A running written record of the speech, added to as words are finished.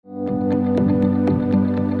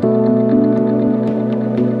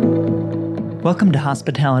Welcome to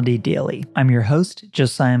Hospitality Daily. I'm your host,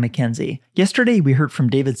 Josiah McKenzie. Yesterday, we heard from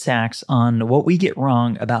David Sachs on what we get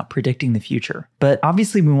wrong about predicting the future. But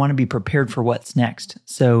obviously, we want to be prepared for what's next.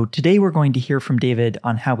 So today, we're going to hear from David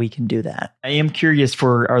on how we can do that. I am curious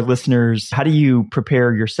for our listeners, how do you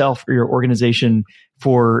prepare yourself or your organization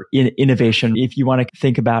for innovation? If you want to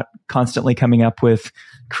think about constantly coming up with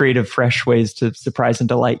creative, fresh ways to surprise and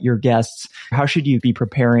delight your guests, how should you be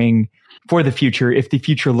preparing for the future if the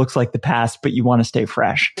future looks like the past, but you want to stay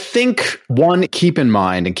fresh? Think, one, keep in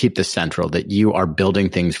mind and keep this central that you are building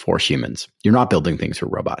things for humans. You're not building things for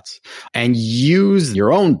robots. And use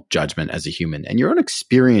your own judgment as a human and your own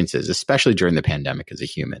experiences, especially during the pandemic as a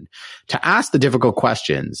human, to ask the difficult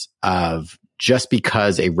questions of, just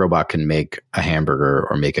because a robot can make a hamburger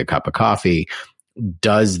or make a cup of coffee,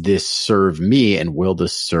 does this serve me and will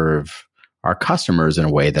this serve our customers in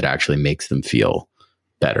a way that actually makes them feel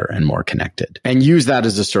better and more connected? And use that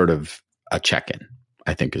as a sort of a check-in,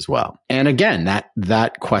 I think, as well. And again,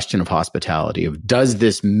 that question of hospitality, of does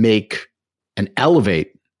this make and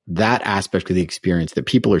elevate that aspect of the experience that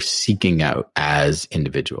people are seeking out as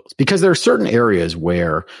individuals? Because there are certain areas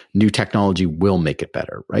where new technology will make it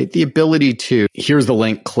better, right? The ability to, here's the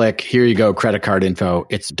link, click, here you go, credit card info,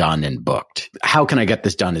 it's done and booked. How can I get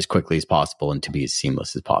this done as quickly as possible and to be as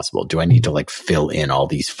seamless as possible? Do I need to fill in all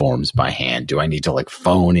these forms by hand? Do I need to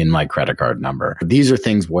phone in my credit card number? These are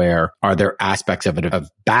things where are there aspects of it, of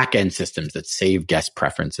back-end systems that save guest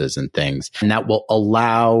preferences and things, and that will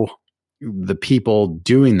allow the people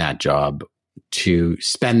doing that job to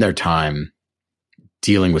spend their time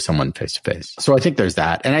dealing with someone face to face. So I think there's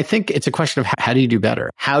that. And I think it's a question of how do you do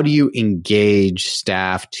better? How do you engage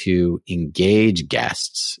staff to engage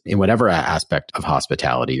guests in whatever aspect of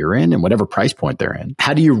hospitality you're in and whatever price point they're in?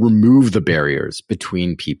 How do you remove the barriers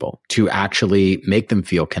between people to actually make them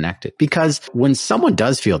feel connected? Because when someone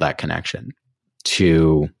does feel that connection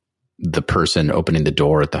to the person opening the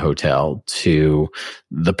door at the hotel, to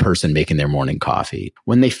the person making their morning coffee,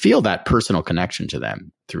 when they feel that personal connection to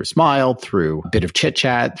them through a smile, through a bit of chit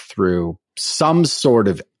chat, through some sort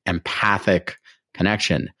of empathic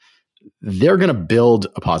connection, they're going to build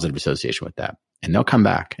a positive association with that. And they'll come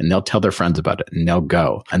back and they'll tell their friends about it and they'll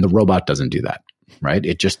go. And the robot doesn't do that, right?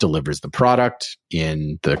 It just delivers the product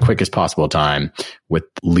in the quickest possible time with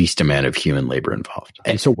least amount of human labor involved.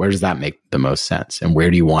 And so where does that make the most sense? And where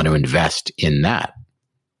do you want to invest in that?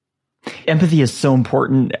 Empathy is so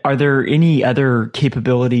important. Are there any other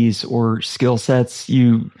capabilities or skill sets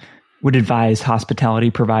you would advise hospitality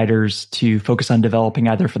providers to focus on developing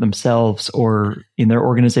either for themselves or in their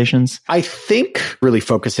organizations? I think really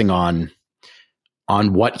focusing on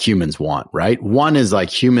what humans want, right? One is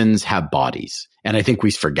humans have bodies. And I think we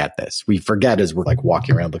forget this. We forget as we're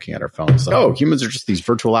walking around looking at our phones, oh, humans are just these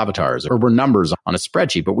virtual avatars or we're numbers on a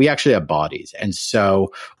spreadsheet, but we actually have bodies. And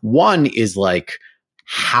so one is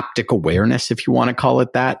haptic awareness, if you want to call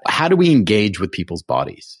it that. How do we engage with people's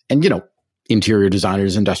bodies? And, interior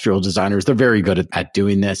designers, industrial designers, they're very good at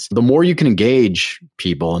doing this. The more you can engage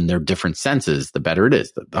people in their different senses, the better it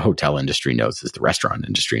is. The hotel industry knows this. The restaurant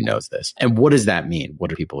industry knows this. And what does that mean?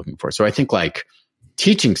 What are people looking for? So I think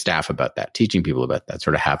teaching staff about that, teaching people about that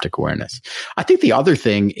sort of haptic awareness. I think the other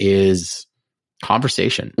thing is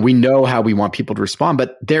conversation. We know how we want people to respond,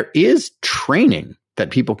 but there is training that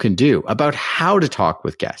people can do about how to talk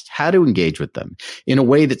with guests, how to engage with them in a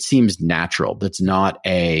way that seems natural. That's not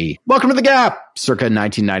a welcome to the Gap circa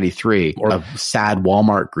 1993 or a sad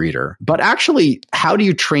Walmart greeter, but actually, how do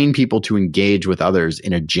you train people to engage with others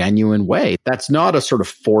in a genuine way? That's not a sort of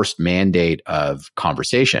forced mandate of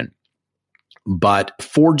conversation, but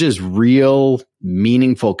forges real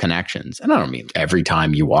meaningful connections. And I don't mean every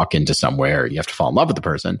time you walk into somewhere, you have to fall in love with the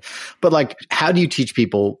person, but how do you teach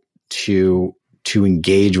people to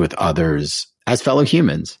engage with others as fellow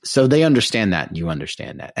humans so they understand that and you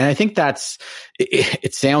understand that? And I think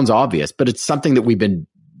it sounds obvious, but it's something that we've been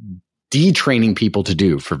detraining people to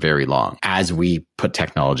do for very long as we put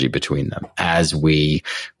technology between them, as we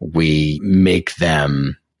make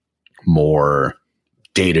them more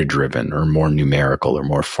data-driven or more numerical or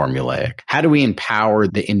more formulaic. How do we empower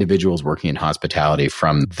the individuals working in hospitality,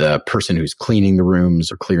 from the person who's cleaning the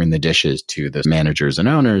rooms or clearing the dishes to the managers and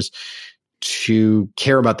owners, to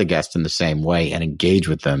care about the guest in the same way and engage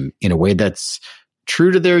with them in a way that's true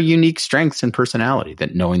to their unique strengths and personality,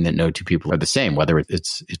 that knowing that no two people are the same, whether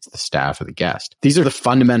it's the staff or the guest. These are the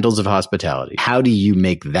fundamentals of hospitality. How do you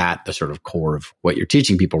make that the sort of core of what you're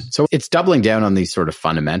teaching people? So it's doubling down on these sort of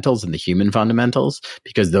fundamentals and the human fundamentals,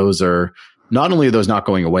 because those are not only are those not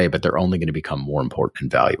going away, but they're only going to become more important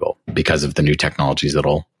and valuable because of the new technologies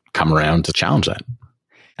that'll come around to challenge that.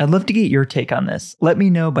 I'd love to get your take on this. Let me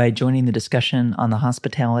know by joining the discussion on the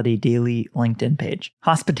Hospitality Daily LinkedIn page.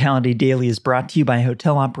 Hospitality Daily is brought to you by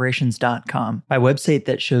hoteloperations.com, my website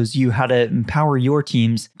that shows you how to empower your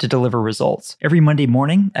teams to deliver results. Every Monday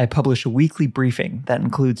morning, I publish a weekly briefing that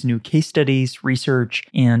includes new case studies, research,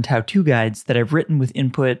 and how-to guides that I've written with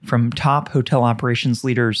input from top hotel operations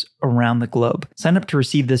leaders around the globe. Sign up to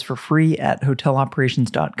receive this for free at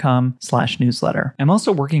hoteloperations.com/newsletter. I'm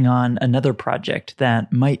also working on another project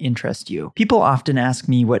that might interest you. People often ask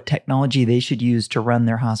me what technology they should use to run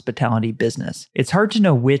their hospitality business. It's hard to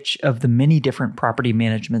know which of the many different property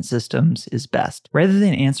management systems is best. Rather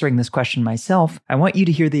than answering this question myself, I want you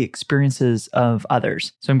to hear the experiences of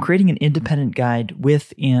others. So I'm creating an independent guide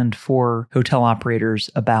with and for hotel operators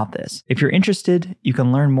about this. If you're interested, you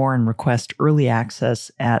can learn more and request early access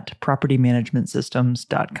at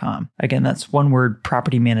propertymanagementsystems.com. Again, that's one word,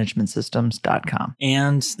 propertymanagementsystems.com.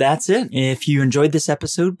 And that's it. If you enjoyed this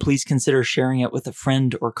episode, please consider sharing it with a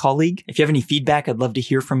friend or colleague. If you have any feedback, I'd love to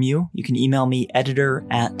hear from you. You can email me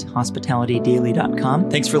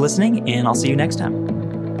editor@hospitalitydaily.com. Thanks for listening, and I'll see you next time.